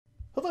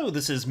Hello,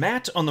 this is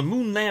Matt on the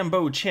Moon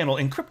Lambo channel,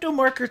 and crypto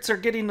markets are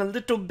getting a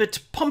little bit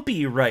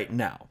pumpy right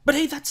now. But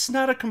hey, that's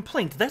not a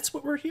complaint. That's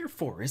what we're here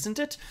for, isn't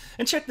it?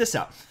 And check this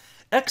out.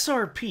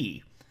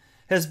 XRP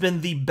has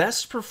been the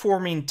best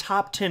performing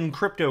top 10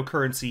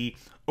 cryptocurrency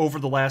over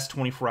the last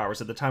 24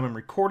 hours. At the time I'm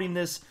recording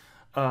this,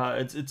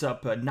 it's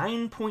up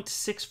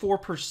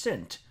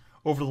 9.64%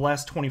 over the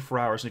last 24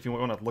 hours. And if you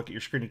want to look at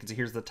your screen, you can see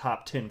here's the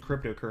top 10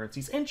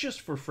 cryptocurrencies. And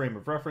just for frame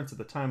of reference, at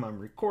the time I'm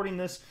recording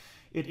this,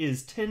 it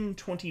is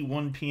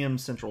 10:21 p.m.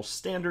 Central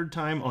Standard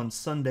Time on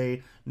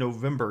Sunday,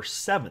 November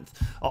 7th.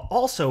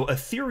 Also,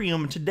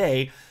 Ethereum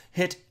today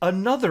hit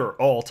another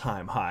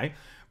all-time high,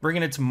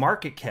 bringing its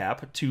market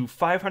cap to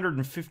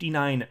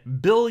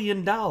 $559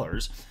 billion.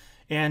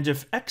 And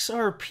if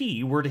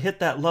XRP were to hit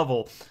that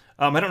level,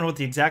 I don't know what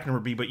the exact number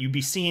would be, but you'd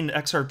be seeing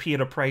XRP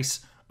at a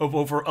price of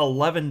over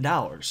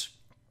 $11.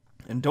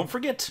 And don't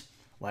forget,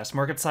 last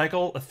market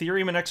cycle,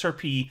 Ethereum and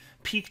XRP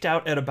peaked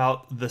out at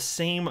about the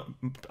same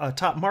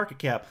top market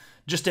cap,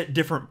 just at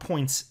different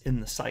points in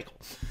the cycle.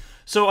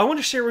 So I want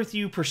to share with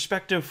you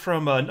perspective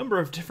from a number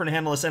of different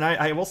analysts, and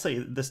I will say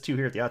this too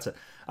here at the outset.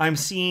 I'm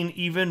seeing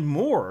even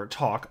more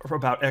talk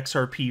about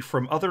XRP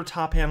from other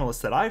top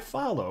analysts that I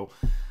follow,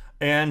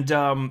 and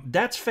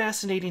that's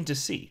fascinating to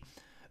see.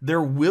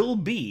 There will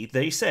be,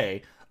 they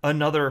say,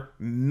 another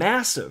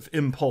massive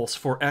impulse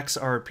for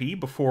XRP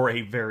before a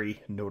very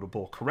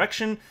notable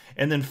correction,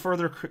 and then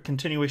further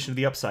continuation of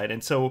the upside.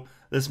 And so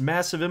this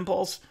massive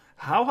impulse,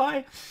 how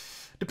high?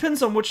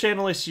 Depends on which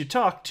analyst you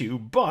talk to,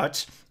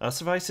 but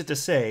suffice it to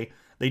say,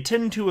 they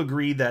tend to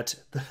agree that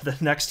the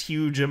next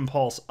huge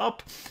impulse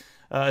up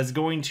is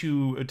going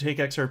to take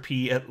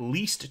XRP at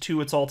least to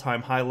its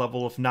all-time high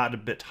level, if not a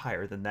bit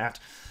higher than that.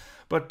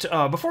 But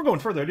before going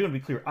further, I do want to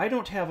be clear, I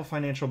don't have a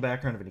financial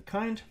background of any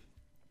kind.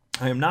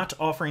 I am not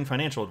offering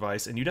financial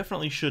advice, and you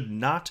definitely should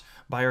not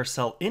buy or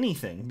sell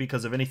anything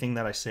because of anything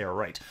that I say or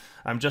write.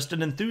 I'm just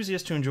an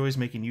enthusiast who enjoys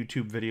making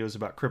YouTube videos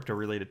about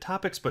crypto-related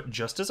topics, but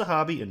just as a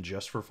hobby and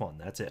just for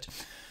fun. That's it.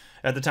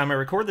 At the time I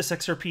record, this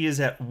XRP is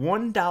at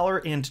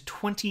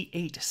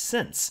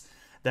 $1.28.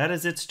 That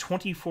is its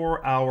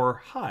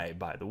 24-hour high,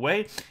 by the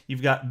way.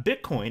 You've got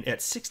Bitcoin at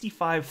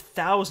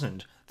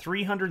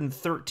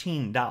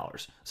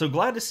 $65,313. So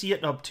glad to see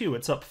it up too.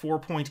 It's up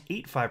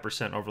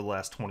 4.85% over the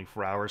last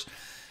 24 hours.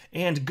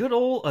 And good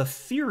old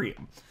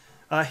Ethereum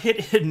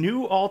hit a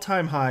new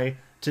all-time high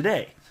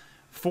today,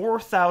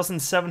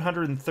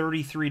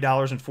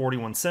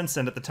 $4,733.41.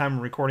 And at the time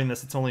of recording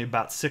this, it's only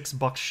about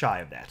 $6 shy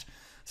of that.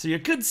 So you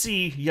could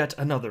see yet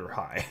another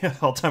high,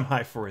 all-time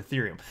high for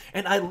Ethereum.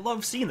 And I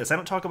love seeing this. I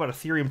don't talk about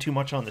Ethereum too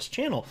much on this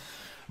channel,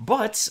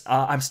 but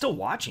I'm still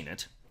watching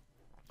it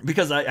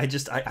because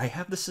I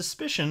have the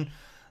suspicion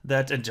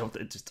that, and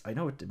I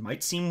know it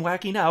might seem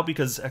wacky now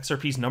because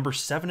XRP's number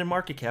 7 in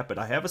market cap, but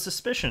I have a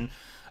suspicion,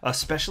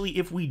 especially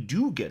if we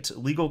do get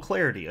legal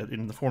clarity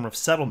in the form of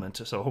settlement.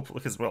 So hopefully,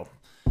 because, well,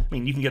 I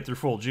mean, you can get through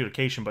full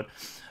adjudication, but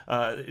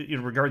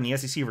regarding the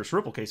SEC versus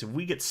Ripple case, if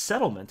we get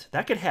settlement,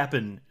 that could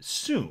happen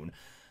soon.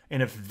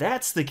 And if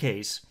that's the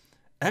case,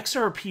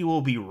 XRP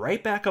will be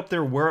right back up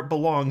there where it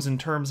belongs in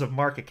terms of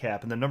market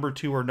cap in the number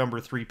 2 or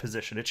number 3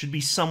 position. It should be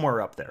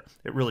somewhere up there.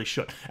 It really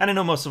should. And I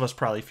know most of us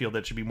probably feel that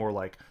it should be more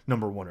like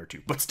number 1 or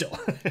 2, but still,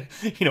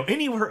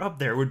 anywhere up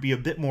there would be a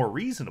bit more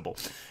reasonable.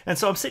 And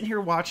so I'm sitting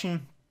here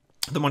watching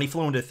the money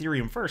flow into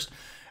Ethereum first,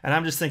 and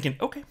I'm just thinking,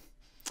 okay,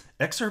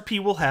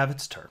 XRP will have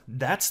its turn.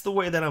 That's the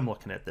way that I'm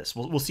looking at this.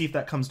 We'll see if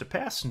that comes to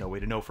pass. No way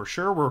to know for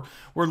sure.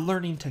 We're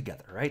learning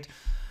together, right?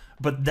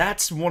 But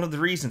that's one of the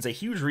reasons, a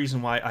huge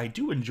reason why I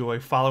do enjoy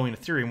following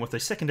Ethereum, with a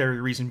secondary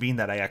reason being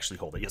that I actually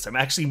hold it. Yes, I'm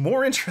actually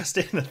more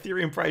interested in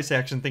Ethereum price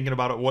action, thinking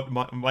about what it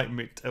might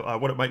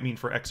mean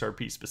for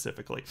XRP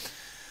specifically.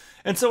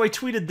 And so I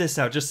tweeted this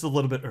out just a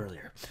little bit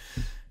earlier.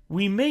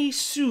 We may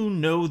soon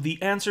know the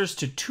answers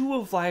to 2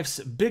 of life's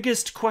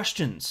biggest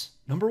questions.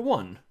 Number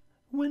 1,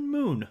 when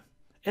Moon?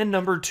 And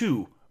number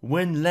 2,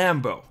 when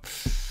Lambo?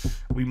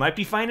 We might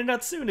be finding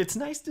out soon. It's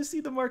nice to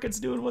see the markets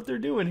doing what they're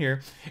doing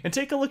here. And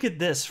take a look at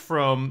this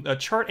from a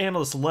chart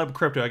analyst, Leb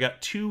Crypto. I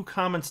got 2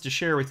 comments to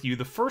share with you.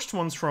 The first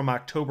one's from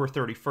October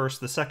 31st.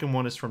 The second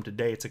one is from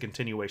today. It's a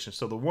continuation.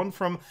 So the one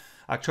from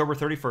October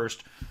 31st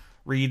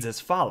reads as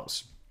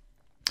follows.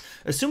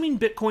 Assuming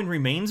Bitcoin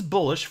remains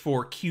bullish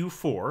for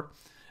Q4,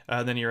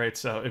 then he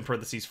writes in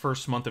parentheses,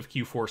 first month of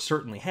Q4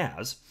 certainly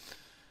has,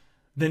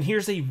 then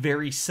here's a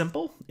very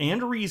simple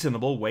and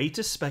reasonable way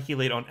to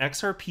speculate on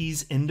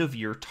XRP's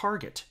end-of-year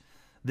target.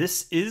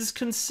 This is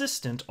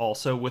consistent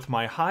also with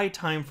my high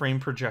time frame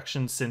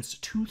projection since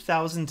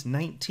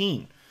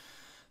 2019.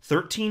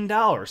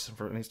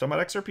 $13, he's talking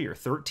about XRP here,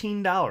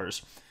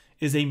 $13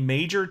 is a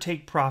major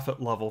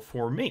take-profit level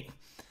for me.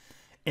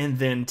 And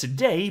then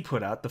today he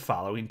put out the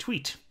following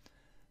tweet.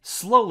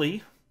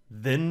 Slowly,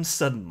 then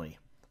suddenly,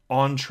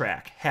 on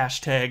track,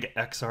 hashtag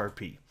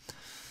XRP.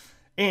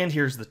 And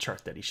here's the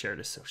chart that he shared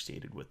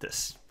associated with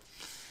this.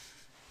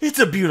 It's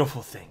a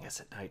beautiful thing,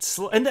 isn't it?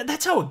 And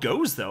that's how it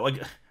goes, though.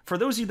 Like, for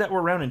those of you that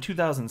were around in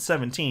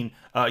 2017,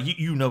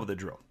 you know the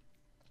drill.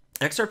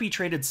 XRP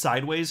traded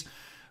sideways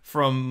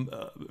from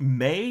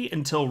May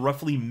until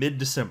roughly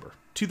mid-December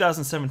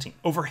 2017,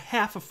 over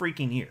half a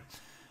freaking year.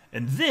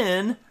 And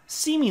then,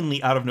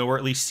 seemingly out of nowhere,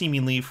 at least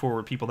seemingly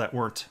for people that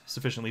weren't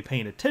sufficiently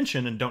paying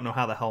attention and don't know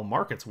how the hell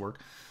markets work,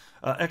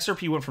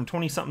 XRP went from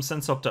 20-something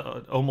cents up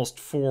to almost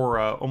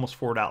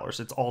 $4.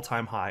 Its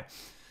all-time high,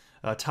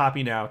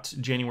 topping out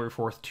January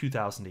 4th,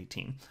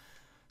 2018.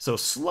 So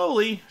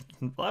slowly,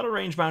 a lot of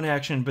range-bound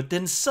action, but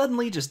then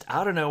suddenly, just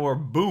out of nowhere,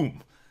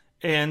 boom.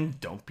 And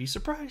don't be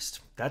surprised.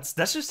 That's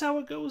just how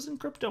it goes in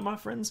crypto, my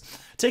friends.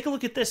 Take a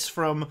look at this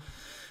from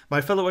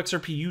my fellow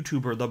XRP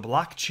YouTuber, the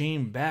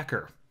Blockchain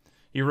Backer.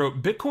 He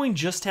wrote, Bitcoin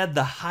just had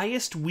the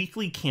highest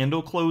weekly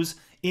candle close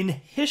in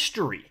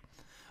history,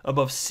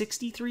 above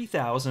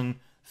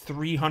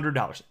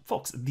 $63,300.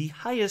 Folks, the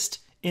highest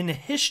in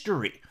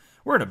history.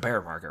 We're in a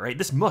bear market, right?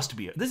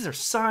 These are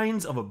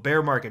signs of a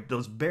bear market.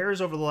 Those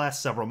bears over the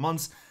last several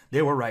months,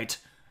 they were right,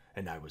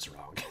 and I was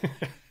wrong.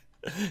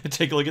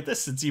 Take a look at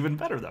this. It's even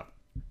better, though.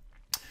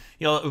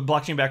 You know,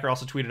 Blockchain Backer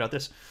also tweeted out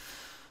this.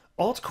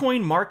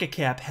 Altcoin market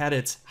cap had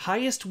its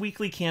highest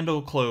weekly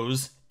candle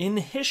close in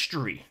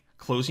history,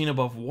 closing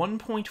above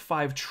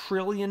 $1.5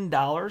 trillion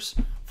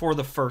for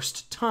the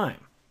first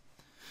time.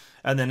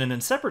 And then in a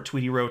separate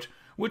tweet he wrote,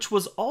 which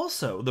was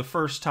also the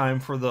first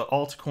time for the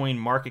altcoin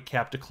market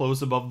cap to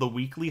close above the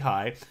weekly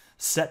high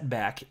set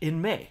back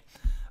in May.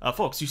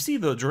 Folks, you see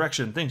the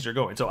direction things are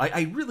going. So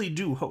I really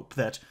do hope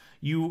that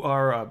you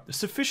are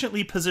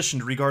sufficiently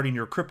positioned regarding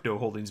your crypto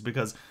holdings,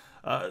 because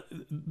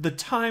the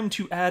time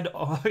to add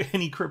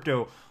any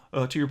crypto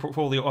to your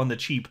portfolio on the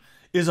cheap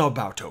is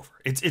about over.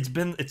 It's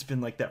been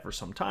like that for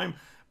some time,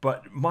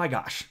 but my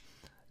gosh,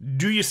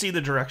 do you see the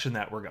direction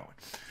that we're going?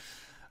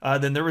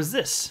 Then there was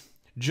this.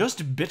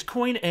 Just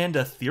Bitcoin and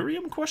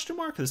Ethereum, question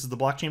mark? This is the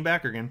Blockchain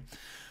Backer again.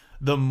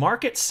 The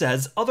market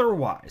says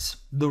otherwise.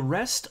 The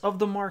rest of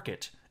the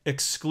market,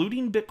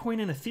 excluding Bitcoin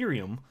and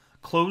Ethereum,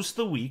 closed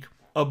the week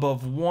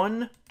above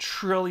 $1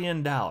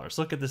 trillion.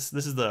 Look at this.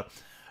 This is the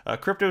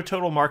crypto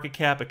total market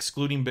cap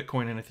excluding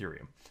Bitcoin and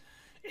Ethereum.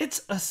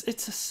 It's a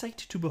sight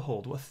to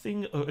behold,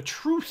 a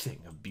true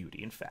thing of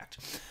beauty, in fact.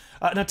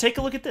 Now take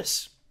a look at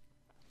this.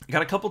 I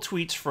got a couple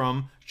tweets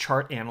from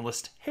chart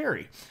analyst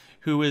Harry,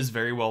 who is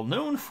very well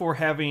known for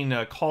having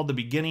called the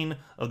beginning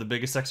of the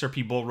biggest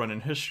XRP bull run in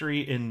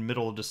history in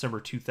middle of December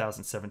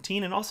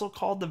 2017, and also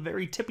called the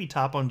very tippy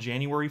top on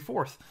January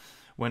 4th,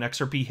 when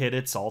XRP hit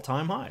its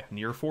all-time high,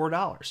 near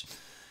 $4.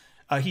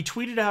 He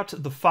tweeted out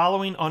the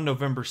following on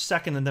November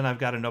 2nd, and then I've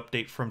got an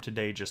update from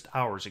today just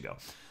hours ago.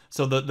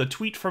 So the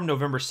tweet from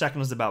November 2nd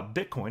was about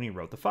Bitcoin. He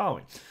wrote the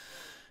following.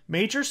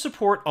 Major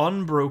support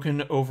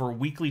unbroken over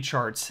weekly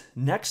charts.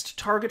 Next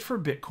target for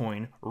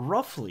Bitcoin,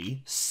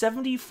 roughly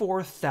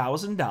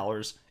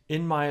 $74,000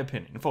 in my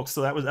opinion. Folks,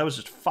 so that was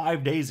just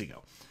 5 days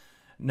ago.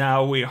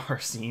 Now we are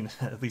seeing,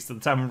 at least at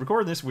the time I'm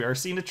recording this, we are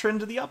seeing a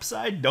trend to the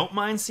upside. Don't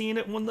mind seeing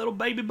it one little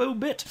baby boo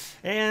bit.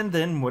 And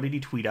then what did he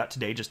tweet out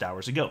today just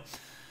hours ago?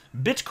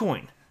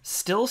 Bitcoin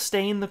still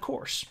staying the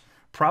course.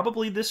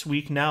 Probably this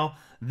week now,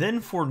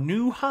 then for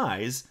new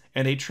highs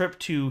and a trip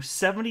to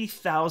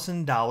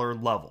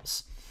 $70,000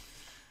 levels.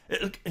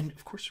 And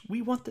of course,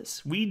 we want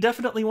this. We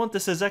definitely want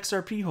this as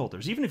XRP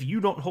holders. Even if you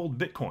don't hold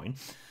Bitcoin,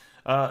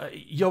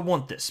 you'll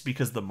want this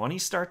because the money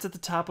starts at the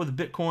top with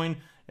Bitcoin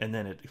and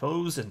then it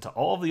goes into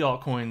all of the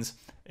altcoins,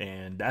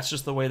 and that's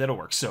just the way that it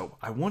works. So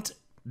I want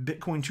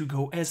Bitcoin to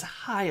go as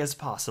high as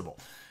possible.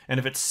 And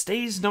if it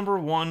stays number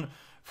one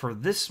for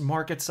this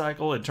market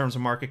cycle in terms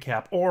of market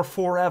cap or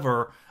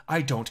forever,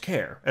 I don't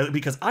care,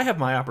 because I have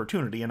my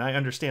opportunity and I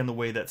understand the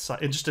way that,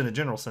 just in a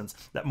general sense,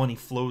 that money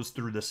flows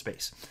through this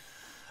space.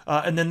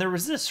 And then there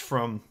was this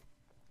from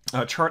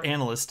chart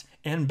analyst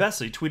and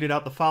Bessie tweeted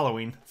out the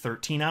following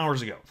 13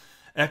 hours ago.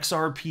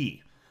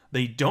 XRP.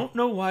 They don't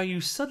know why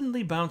you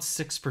suddenly bounced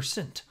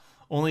 6%.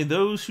 Only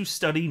those who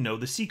study know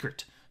the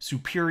secret.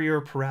 Superior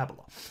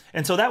parabola.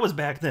 And so that was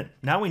back then.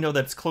 Now we know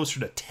that it's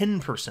closer to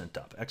 10%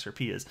 up.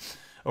 XRP is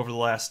over the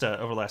last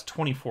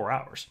 24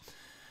 hours.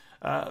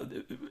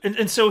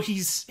 And so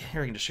he's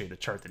here. I can just show you the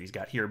chart that he's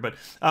got here, but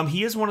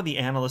he is one of the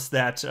analysts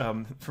that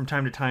from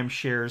time to time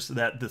shares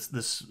that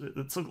this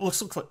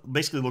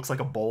basically looks like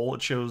a bowl.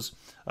 It shows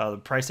the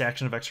price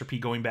action of XRP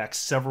going back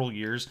several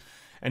years,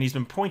 and he's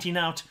been pointing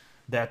out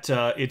that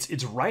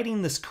it's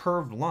riding this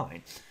curved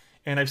line.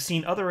 And I've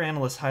seen other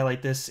analysts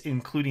highlight this,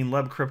 including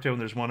Leb Crypto, and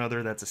there's one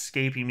other that's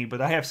escaping me, but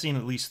I have seen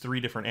at least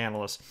 3 different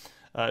analysts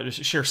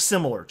share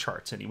similar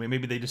charts anyway.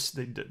 Maybe they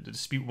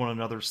dispute one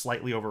another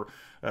slightly over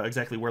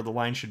exactly where the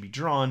line should be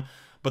drawn,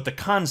 but the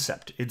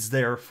concept, it's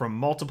there from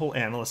multiple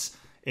analysts.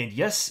 And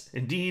yes,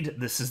 indeed,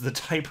 this is the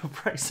type of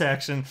price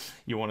action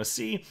you want to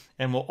see,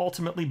 and will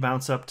ultimately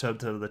bounce up to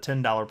the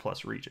 $10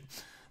 plus region.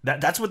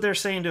 That's what they're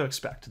saying to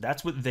expect.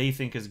 That's what they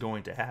think is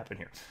going to happen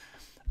here.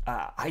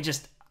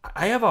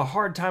 I have a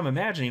hard time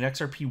imagining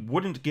XRP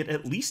wouldn't get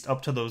at least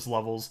up to those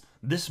levels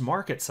this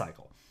market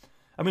cycle.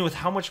 I mean, with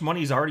how much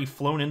money's already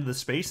flown into the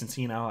space and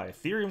seeing how high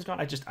Ethereum's gone,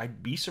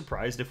 I'd be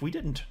surprised if we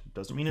didn't.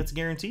 Doesn't mean it's a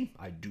guarantee.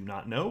 I do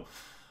not know.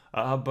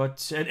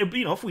 But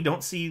if we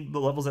don't see the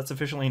levels that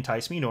sufficiently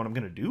entice me, you know what I'm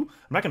going to do?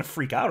 I'm not going to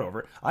freak out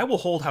over it. I will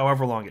hold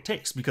however long it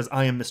takes because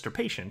I am Mr.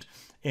 Patient,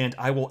 and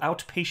I will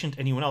outpatient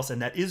anyone else,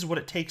 and that is what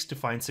it takes to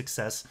find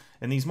success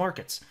in these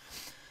markets.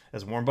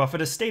 As Warren Buffett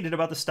has stated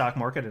about the stock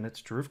market, and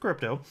it's true of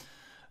crypto,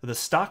 the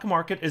stock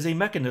market is a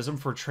mechanism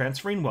for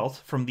transferring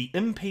wealth from the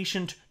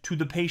impatient to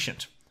the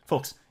patient.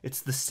 Folks,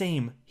 it's the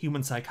same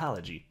human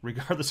psychology,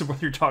 regardless of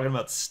whether you're talking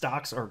about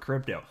stocks or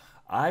crypto.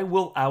 I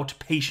will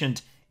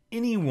outpatient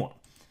anyone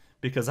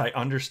because I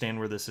understand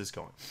where this is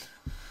going.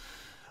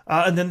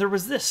 And then there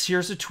was this.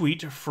 Here's a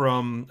tweet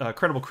from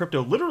Credible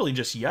Crypto literally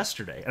just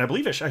yesterday. And I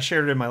believe I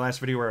shared it in my last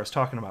video where I was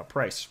talking about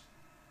price.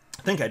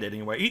 I think I did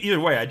anyway. Either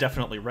way, I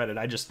definitely read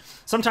it.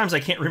 Sometimes I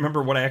can't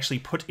remember what I actually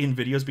put in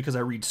videos because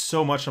I read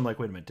so much. I'm like,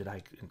 wait a minute, did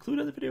I include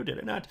it in the video? Did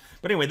I not?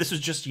 But anyway, this was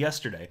just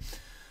yesterday.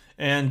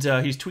 And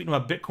he's tweeting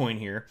about Bitcoin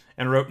here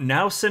and wrote,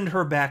 now send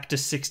her back to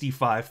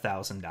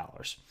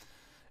 $65,000.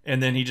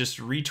 And then he just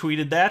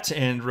retweeted that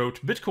and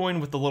wrote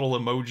Bitcoin with the little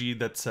emoji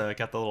that's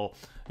got the little,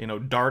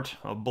 dart,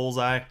 a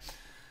bullseye.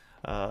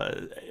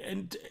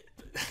 And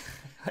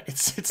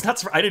it's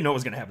not. I didn't know it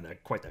was going to happen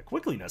quite that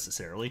quickly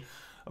necessarily,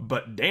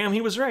 but damn,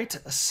 he was right.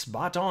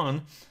 Spot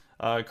on.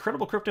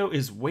 Credible Crypto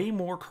is way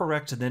more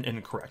correct than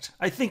incorrect.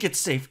 I think it's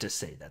safe to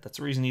say that. That's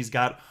the reason he's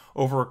got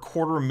over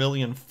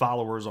 250,000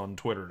 followers on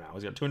Twitter now.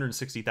 He's got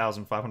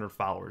 260,500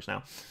 followers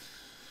now.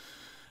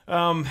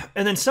 And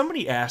then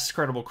somebody asked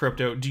Credible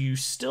Crypto, do you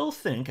still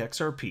think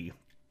XRP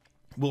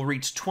will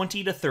reach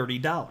 $20 to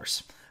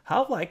 $30?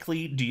 How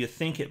likely do you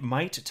think it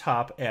might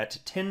top at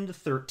 $10 to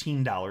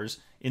 $13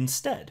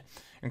 instead?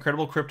 And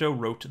Credible Crypto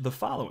wrote the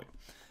following.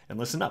 And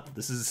listen up,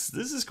 this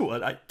is cool.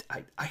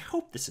 I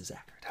hope this is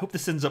accurate. I hope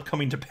this ends up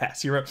coming to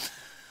pass.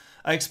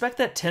 I expect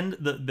that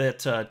 $10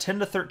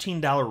 to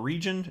 $13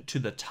 region to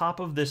the top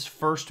of this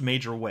first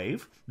major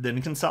wave,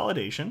 then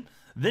consolidation,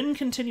 then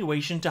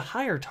continuation to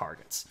higher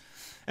targets.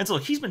 And so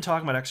he's been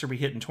talking about XRP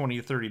hitting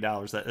 $20 to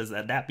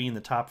 $30, that being the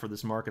top for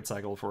this market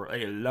cycle for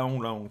a long,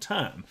 long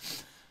time.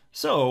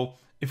 So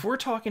if we're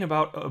talking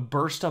about a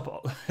burst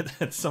up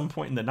at some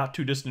point in the not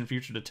too distant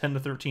future to $10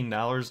 to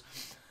 $13,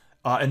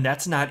 and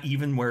that's not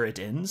even where it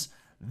ends,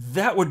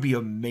 that would be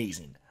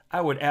amazing. I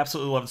would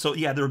absolutely love it. So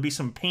yeah, there would be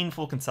some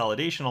painful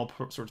consolidation, all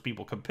sorts of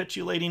people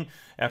capitulating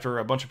after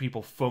a bunch of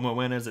people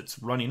FOMO in as it's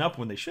running up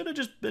when they should have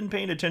just been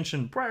paying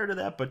attention prior to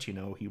that, but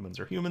humans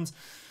are humans.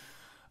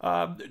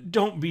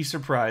 Don't be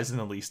surprised in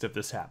the least if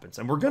this happens.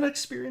 And we're going to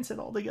experience it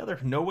all together.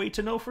 No way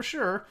to know for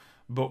sure,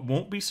 but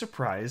won't be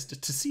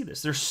surprised to see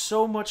this. There's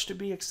so much to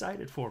be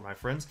excited for, my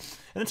friends.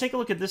 And then take a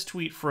look at this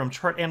tweet from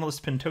chart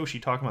analyst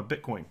Pentoshi talking about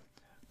Bitcoin.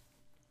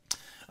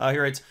 He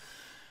writes,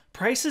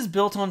 prices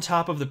built on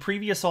top of the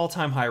previous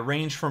all-time high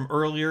range from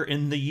earlier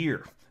in the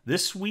year.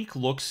 This week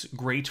looks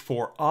great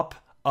for up,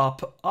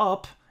 up,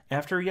 up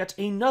after yet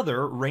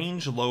another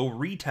range low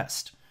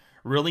retest.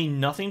 Really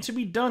nothing to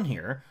be done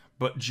here,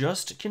 but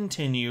just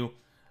continue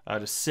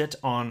to sit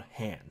on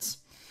hands.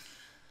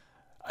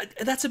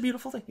 That's a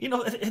beautiful thing.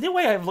 The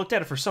way I've looked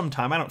at it for some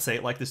time, I don't say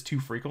it like this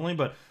too frequently,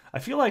 but I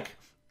feel like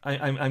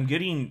I'm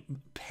getting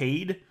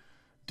paid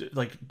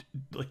like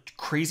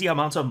crazy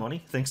amounts of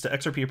money thanks to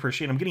XRP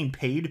Appreciate. I'm getting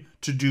paid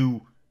to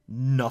do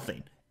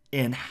nothing.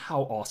 And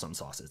how awesome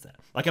sauce is that?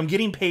 Like, I'm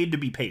getting paid to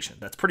be patient.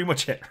 That's pretty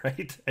much it,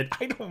 right? And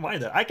I don't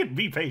mind that. I can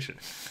be patient.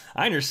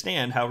 I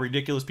understand how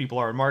ridiculous people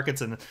are in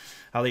markets and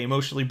how they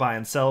emotionally buy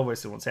and sell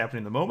based on what's happening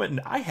in the moment. And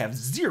I have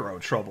zero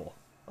trouble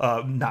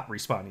not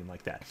responding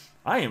like that.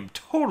 I am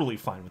totally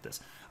fine with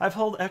this. I've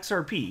held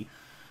XRP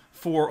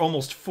for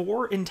almost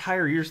 4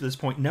 entire years at this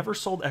point. Never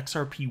sold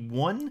XRP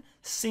one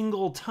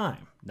single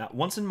time. Not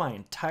once in my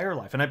entire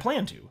life. And I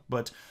plan to,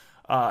 but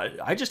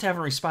I just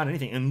haven't responded to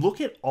anything. And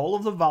look at all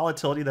of the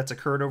volatility that's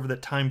occurred over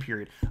that time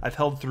period. I've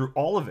held through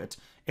all of it,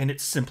 and it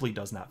simply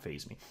does not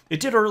faze me. It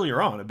did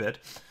earlier on a bit,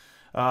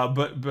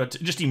 but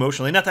just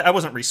emotionally. Not that I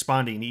wasn't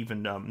responding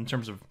even in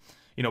terms of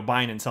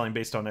buying and selling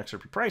based on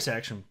XRP price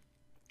action.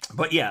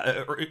 But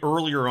yeah,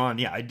 earlier on,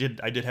 yeah, I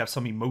did have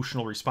some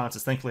emotional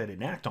responses. Thankfully, I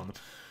didn't act on them.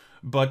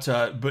 But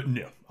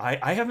no,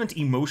 I haven't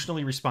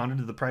emotionally responded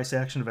to the price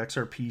action of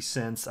XRP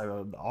since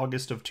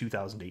August of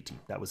 2018.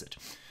 That was it.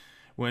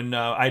 When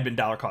I'd been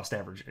dollar cost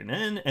averaging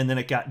in, and then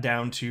it got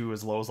down to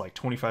as low as like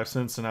 25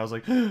 cents, and I was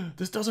like,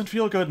 this doesn't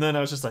feel good. And then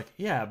I was just like,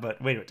 yeah, but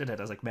wait a minute.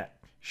 I was like, Matt,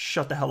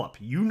 shut the hell up.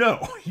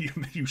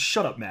 You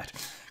shut up, Matt.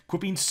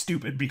 Quit being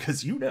stupid,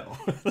 because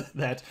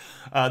that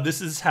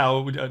this is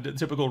how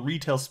typical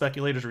retail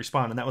speculators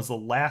respond, and that was the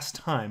last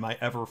time I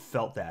ever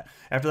felt that.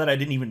 After that, I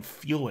didn't even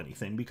feel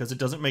anything, because it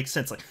doesn't make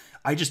sense. Like,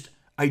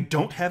 I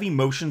don't have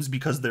emotions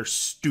because they're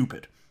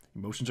stupid.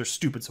 Emotions are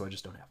stupid, so I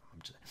just don't have them.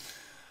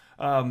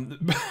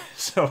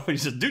 So he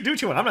said, do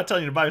what you want. I'm not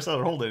telling you to buy or sell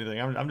or hold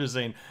anything. I'm just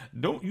saying,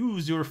 don't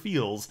use your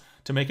feels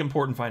to make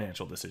important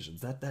financial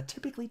decisions. That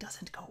typically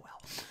doesn't go well.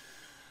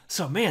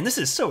 So, man, this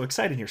is so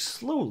exciting here.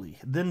 Slowly,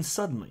 then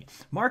suddenly.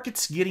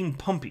 Markets getting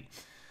pumpy.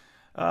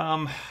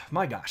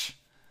 My gosh.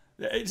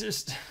 It's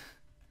just...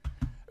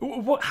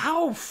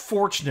 How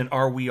fortunate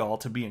are we all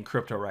to be in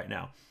crypto right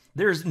now?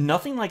 There's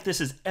nothing like this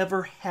has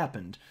ever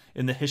happened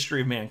in the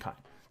history of mankind.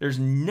 There's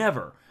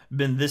never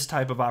been this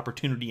type of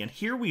opportunity, and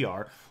here we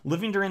are,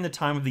 living during the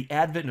time of the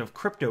advent of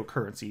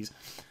cryptocurrencies,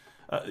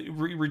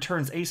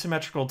 returns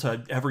asymmetrical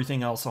to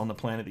everything else on the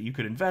planet that you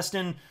could invest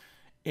in,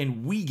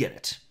 and we get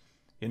it,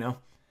 you know?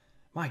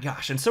 My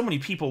gosh, and so many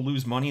people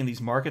lose money in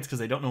these markets because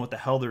they don't know what the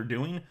hell they're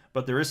doing,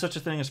 but there is such a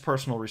thing as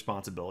personal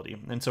responsibility.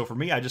 And so for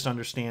me, I just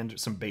understand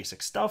some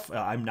basic stuff.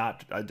 I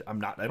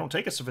don't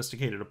take a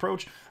sophisticated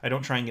approach. I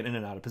don't try and get in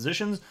and out of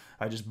positions.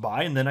 I just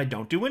buy and then I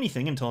don't do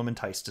anything until I'm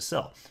enticed to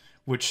sell,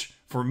 which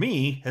for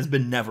me has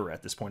been never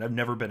at this point. I've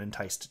never been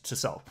enticed to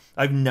sell.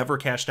 I've never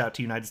cashed out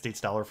to United States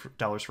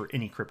dollars for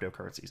any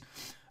cryptocurrencies.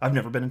 I've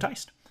never been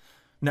enticed.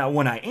 Now,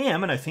 when I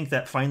am, and I think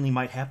that finally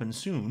might happen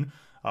soon,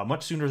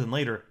 much sooner than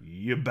later,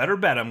 you better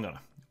bet I'm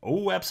gonna.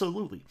 Oh,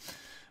 absolutely.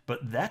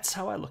 But that's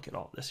how I look at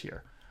all this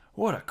here.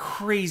 What a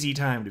crazy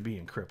time to be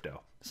in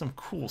crypto. Some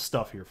cool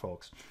stuff here,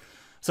 folks.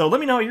 So let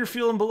me know how you're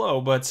feeling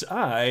below, but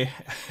I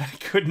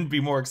couldn't be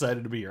more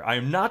excited to be here. I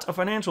am not a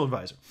financial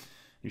advisor.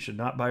 You should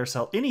not buy or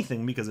sell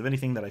anything because of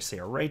anything that I say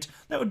or write.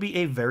 That would be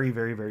a very,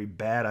 very, very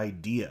bad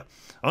idea.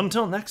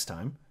 Until next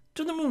time,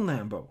 to the moon,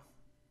 Lambo.